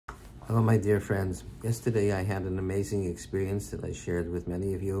Hello, my dear friends. Yesterday I had an amazing experience that I shared with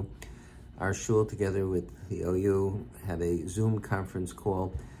many of you. Our shul, together with the OU, had a Zoom conference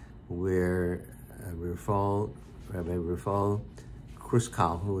call where Rabbi Rafal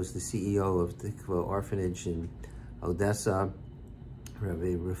Kruskal, who was the CEO of Tikvah Orphanage in Odessa,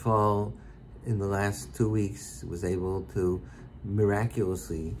 Rabbi Rafal, in the last 2 weeks, was able to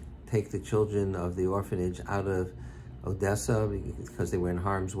miraculously take the children of the orphanage out of Odessa because they were in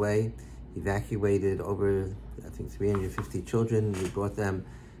harm's way, evacuated over, I think, 350 children. We brought them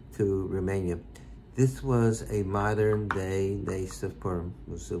to Romania. This was a modern day Nes of Purim.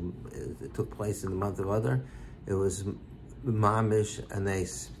 It took place in the month of Adar. It was mamish a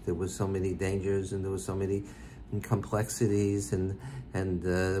nes. There was so many dangers and there was so many complexities and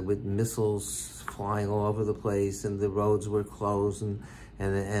with missiles flying all over the place, and the roads were closed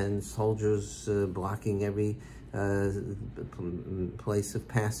and soldiers blocking every place of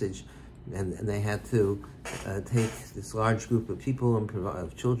passage, and they had to take this large group of people and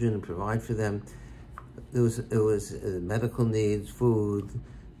of children and provide for them. It was medical needs, food,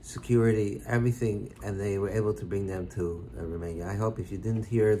 security, everything, and they were able to bring them to Romania. I hope if you didn't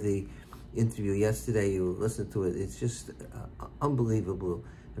hear the interview yesterday, you listened to it. It's just unbelievable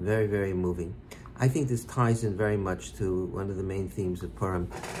and very, very moving. I think this ties in very much to one of the main themes of Purim.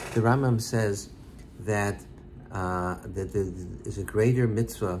 The Rambam says that that there is a greater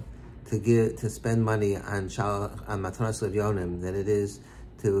mitzvah to spend money on Matanas Levyonim than it is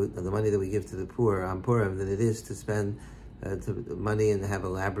to the money that we give to the poor on Purim, than it is to spend money and have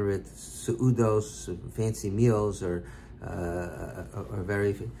elaborate seudos, fancy meals, or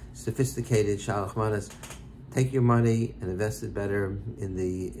very sophisticated shalach manas. Take your money and invest it better in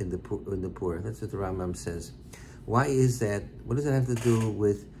the poor. That's what the Rambam says. Why is that? What does that have to do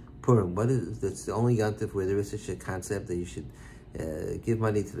with Purim? That's the only yontif where there is such a concept that you should give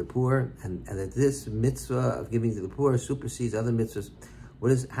money to the poor, and that this mitzvah of giving to the poor supersedes other mitzvahs.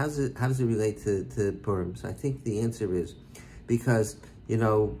 How does it relate to Purim? So I think the answer is because,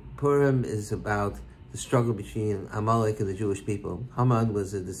 Purim is about the struggle between Amalek and the Jewish people. Haman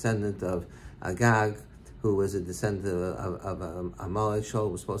was a descendant of Agag, who was a descendant of Amalek. Shaul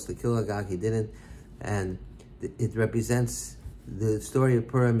was supposed to kill Agag, he didn't, and it represents the story of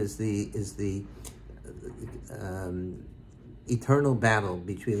Purim is the eternal battle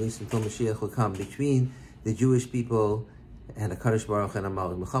between, at least until Mashiach will come, between the Jewish people and HaKadosh Baruch and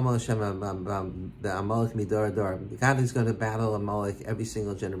Amalek. God is going to battle Amalek every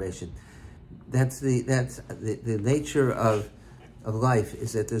single generation. That's the nature of life,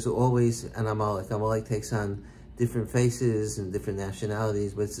 is that there's always an Amalek. Amalek takes on different faces and different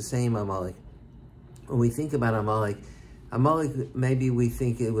nationalities, but it's the same Amalek. When we think about Amalek, maybe we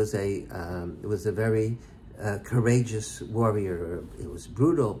think it was a very courageous warrior. It was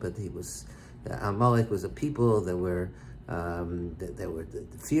brutal, but Amalek was a people that were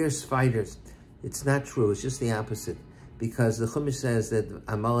fierce fighters. It's not true. It's just the opposite, because the Chumash says that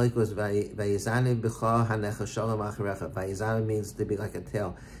Amalek was vayizane b'cha hanecha shalom acharecha. Vayizane means to be like a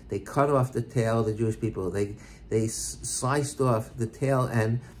tail. They cut off the tail of the Jewish people. They sliced off the tail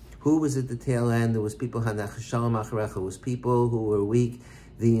end. Who was at the tail end? There was people hanecha shalom acharecha. It was people who were weak,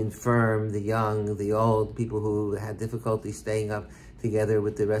 the infirm, the young, the old, people who had difficulty staying up together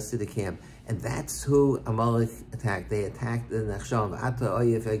with the rest of the camp. And that's who Amalek attacked. They attacked the Nachshon,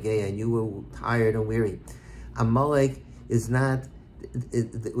 and you were tired and weary. Amalek is not,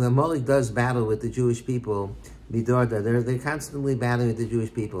 Amalek does battle with the Jewish people, they're constantly battling with the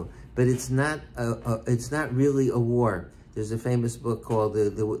Jewish people, but it's not really a war. There's a famous book called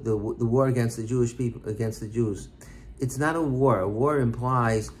the War Against the Jewish People, against the Jews. It's not a war. A war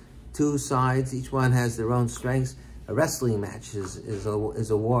implies two sides, each one has their own strengths. A wrestling match is a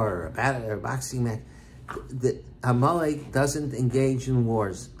war, a boxing match. Amalek doesn't engage in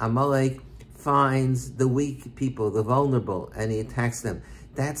wars. Amalek finds the weak people, the vulnerable, and he attacks them.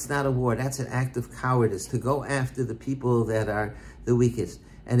 That's not a war. That's an act of cowardice, to go after the people that are the weakest.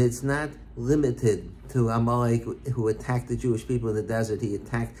 And it's not limited to Amalek, who attacked the Jewish people in the desert. He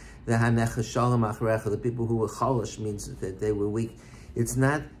attacked the Hanecha Shalom Acharecha, the people who were cholish, means that they were weak. It's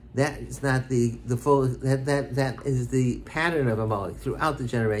not that. It's not the full. That is the pattern of Amalek throughout the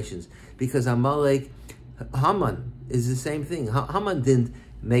generations. Because Amalek, Haman is the same thing. Haman didn't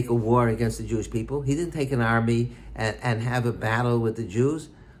make a war against the Jewish people. He didn't take an army and have a battle with the Jews.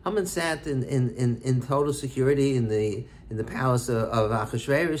 Haman sat in total security in the palace of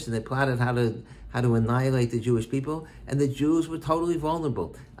Achashverosh, and they plotted how to annihilate the Jewish people, and the Jews were totally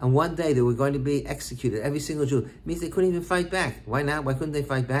vulnerable. And one day they were going to be executed, every single Jew. It means they couldn't even fight back. Why not? Why couldn't they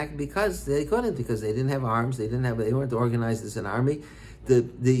fight back? Because they couldn't, because they didn't have arms, they weren't organized as an army.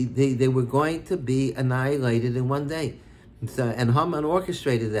 They were going to be annihilated in one day. So, and Haman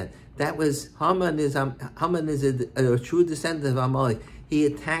orchestrated that. That was Haman is a true descendant of Amalek. He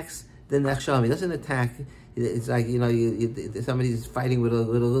attacks the Nechshalim. He doesn't attack. It's like, somebody's fighting with a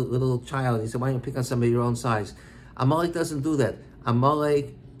little child. He said, why don't you pick on somebody your own size? Amalek doesn't do that.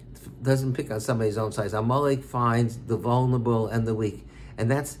 Amalek doesn't pick on somebody's own size. Amalek finds the vulnerable and the weak. And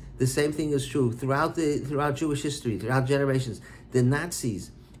that's the same thing is true throughout Jewish history, throughout generations. The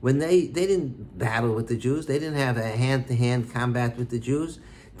Nazis, when they didn't battle with the Jews, they didn't have a hand-to-hand combat with the Jews.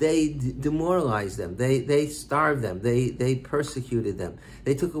 They demoralized them. They starved them. They persecuted them.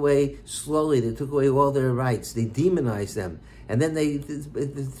 They took away all their rights. They demonized them. And then they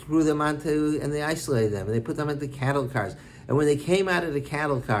threw them and they isolated them. And they put them into cattle cars. And when they came out of the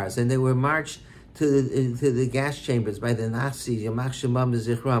cattle cars and they were marched to the gas chambers by the Nazis, Yamach Shemam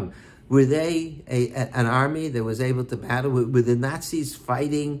Zichram, were they an army that was able to battle? Were the Nazis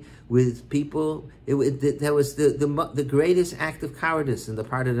fighting with people? That was the greatest act of cowardice on the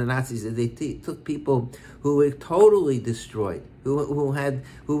part of the Nazis. That they took people who were totally destroyed, who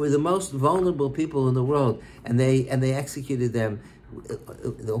were the most vulnerable people in the world, and they executed them,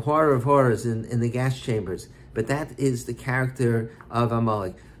 the horror of horrors in the gas chambers. But that is the character of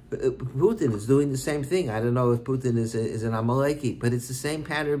Amalek. Putin is doing the same thing. I don't know if Putin is an Amaleki, but it's the same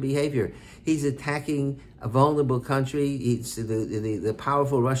pattern of behavior. He's attacking a vulnerable country. It's the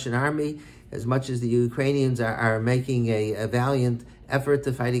powerful Russian army, as much as the Ukrainians are making a valiant effort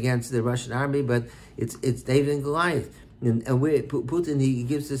to fight against the Russian army, but it's David and Goliath. And Putin, he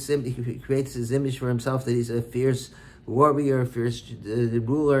creates this image for himself that he's a fierce warrior, fierce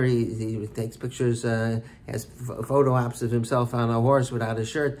ruler. He takes pictures, has photo ops of himself on a horse without a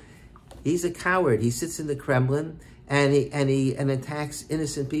shirt. He's a coward. He sits in the Kremlin and attacks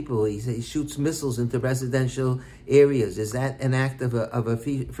innocent people. He shoots missiles into residential areas. Is that an act of a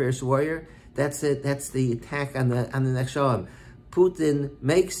fierce warrior? That's it. That's the attack on the Nechshalim. Putin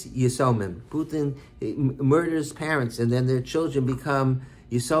makes Yisomim. Putin murders parents, and then their children become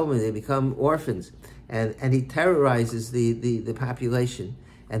Yisomim. They become orphans. And he terrorizes the population,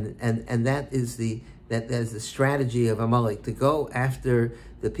 and that is the strategy of Amalek, to go after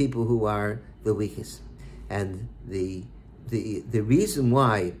the people who are the weakest. And the reason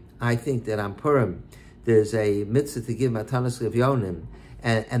why I think that on Purim there's a mitzvah to give matanos levyonim,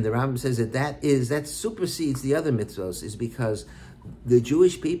 and the Rambam says that supersedes the other mitzvahs, is because the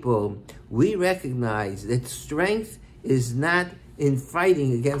Jewish people, we recognize that strength is not in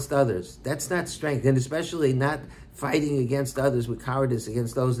fighting against others. That's not strength, and especially not fighting against others with cowardice,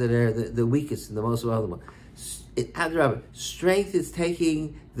 against those that are the weakest and the most vulnerable. Strength is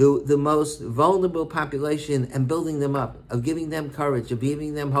taking the most vulnerable population and building them up, of giving them courage, of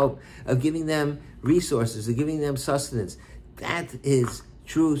giving them hope, of giving them resources, of giving them sustenance. That is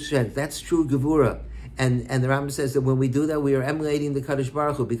true strength. That's true gevura. And the Rambam says that when we do that, we are emulating the Kadosh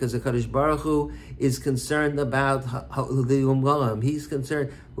Baruch Hu, because the Kadosh Baruch Hu is concerned about the Umlalam. He's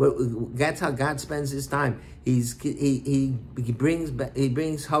concerned. That's how God spends His time. He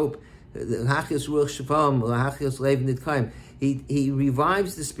brings hope. He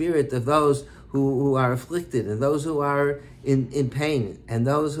revives the spirit of those who are afflicted, and those who are in pain, and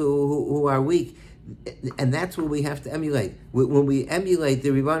those who are weak. And that's what we have to emulate. When we emulate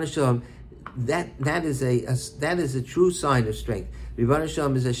the Ribbon Shalom, that is a true sign of strength. Ribbon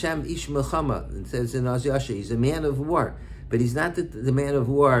Shalom is Hashem Ish Melchama. It says in Oz Yasher, he's a man of war, but he's not the man of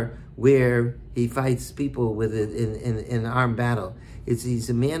war where he fights people with in armed battle. He's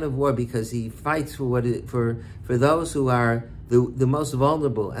a man of war because he fights for those who are the most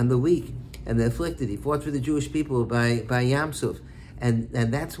vulnerable and the weak and the afflicted. He fought for the Jewish people by Yam Suf, and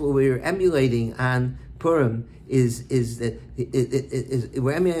that's what we're emulating on Purim. Is that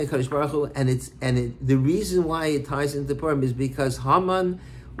we're emulating Kadosh Baruch Hu, and the reason why it ties into Purim is because Haman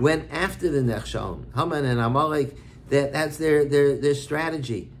went after the Nechshalim. Haman and Amalek, that's their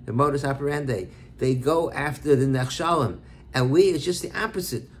strategy, their modus operandi. They go after the Nechshalim, and it's just the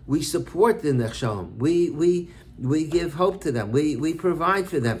opposite. We support the Nechshalim. We give hope to them. We provide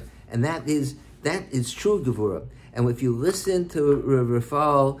for them, and that is true Gevurah. And if you listen to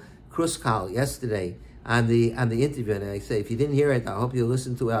Rafal Kruskal yesterday on the interview, and I say, if you didn't hear it, I hope you'll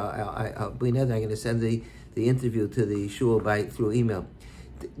listen to it. I'm going to send the interview to the shul through email.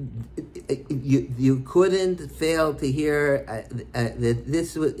 You couldn't fail to hear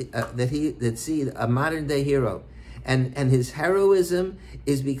that see a modern day hero, and his heroism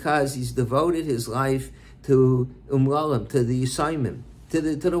is because he's devoted his life to Umlalim, to the Yisayimim. to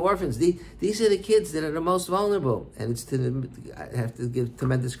the orphans. These are the kids that are the most vulnerable, and I have to give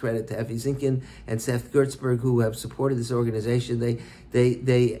tremendous credit to Effie Zinkin and Seth Gertzberg, who have supported this organization. They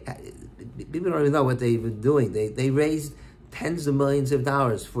people don't even know what they've been doing. They raised tens of millions of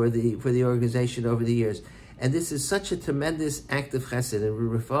dollars for the organization over the years. And this is such a tremendous act of chesed.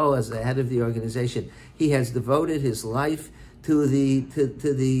 And Raphael, as the head of the organization, he has devoted his life to the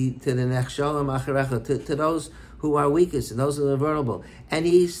nechshalim acharecha, to those who are weakest and those who are vulnerable, and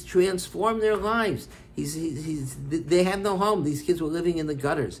he's transformed their lives. They have no home. These kids were living in the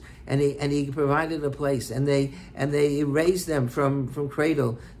gutters, and he provided a place, and they raised them from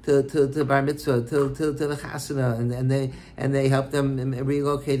cradle to bar mitzvah to the chasana, and they helped them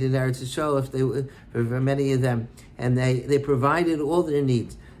relocate in Eretz Yisrael for many of them, and they provided all their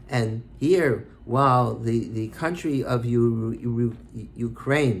needs. And here, while the country of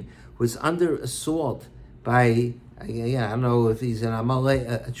Ukraine was under assault by, I don't know if he's an Amalek,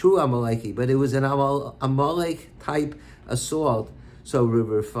 a true Amaleki, but it was an Amalek type assault. So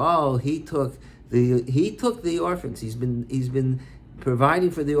Raphael, he took the orphans. He's been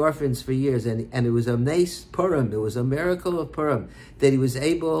providing for the orphans for years, and it was a Nes Purim. It was a miracle of Purim that he was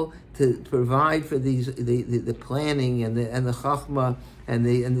able to provide for the planning and the chachma and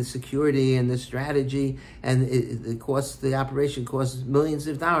the security and the strategy, and the operation costs millions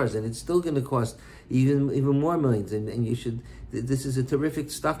of dollars, and it's still going to cost even more millions. And you should. This is a terrific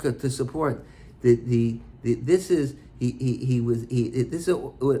tzedakah to support. This is an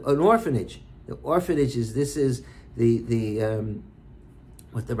orphanage. The orphanage is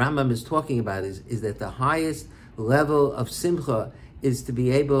what the Rambam is talking about is that the highest level of simcha is to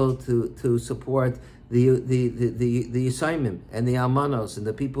be able to support the Yisayimim and the Almanos and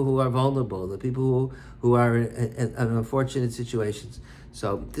the people who are vulnerable, the people who are in unfortunate situations.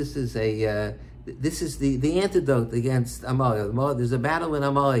 So this is the antidote against Amalek. There's a battle in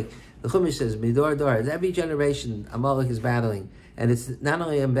Amalek. The Chumash says Midor Dor. Every generation Amalek is battling, and it's not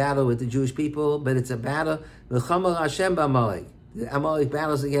only a battle with the Jewish people, but it's a battle Milchama Hashem b'Amalek. Amalek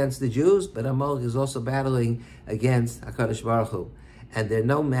battles against the Jews, but Amalek is also battling against HaKadosh Baruch Hu. And they're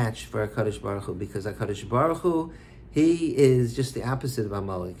no match for HaKadosh Baruch Hu, because HaKadosh Baruch Hu, he is just the opposite of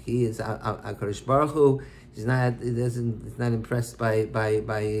Amalek. He is HaKadosh Baruch Hu. He's not impressed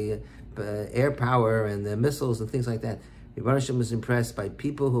by air power and the missiles and things like that. Rebbeinu Shem is impressed by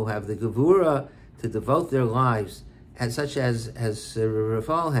people who have the gevura to devote their lives, and such as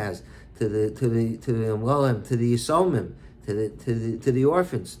Raphael has, to the Amlolim, to the Yisomim, to the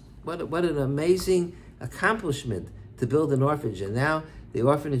orphans. What an amazing accomplishment to build an orphanage. And now the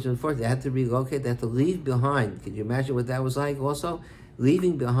orphanage, unfortunately, they had to relocate. They had to leave behind. Could you imagine what that was like? Also,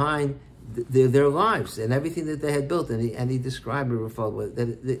 leaving behind their lives and everything that they had built. And he described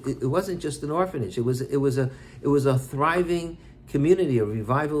that it wasn't just an orphanage. It was a thriving community, a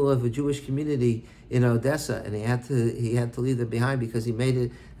revival of a Jewish community in Odessa, and he had to leave it behind because he made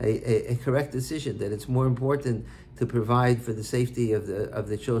it a correct decision that it's more important to provide for the safety of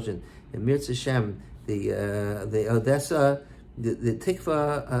the children. And Mirz Hashem, the Odessa, the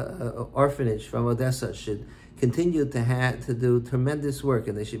Tikvah orphanage from Odessa should continue to do tremendous work,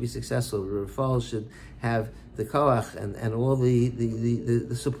 and they should be successful. Raphael should have the koach and all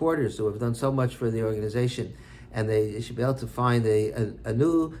the supporters who have done so much for the organization, and they should be able to find a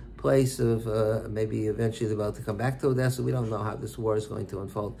new place of maybe eventually they'll be able to come back to Odessa. We don't know how this war is going to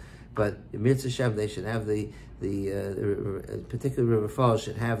unfold, but in Mirz Hashem, they should have particularly Raphael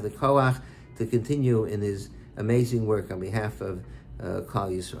should have the koach to continue in his amazing work on behalf of Klal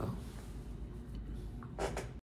Yisrael.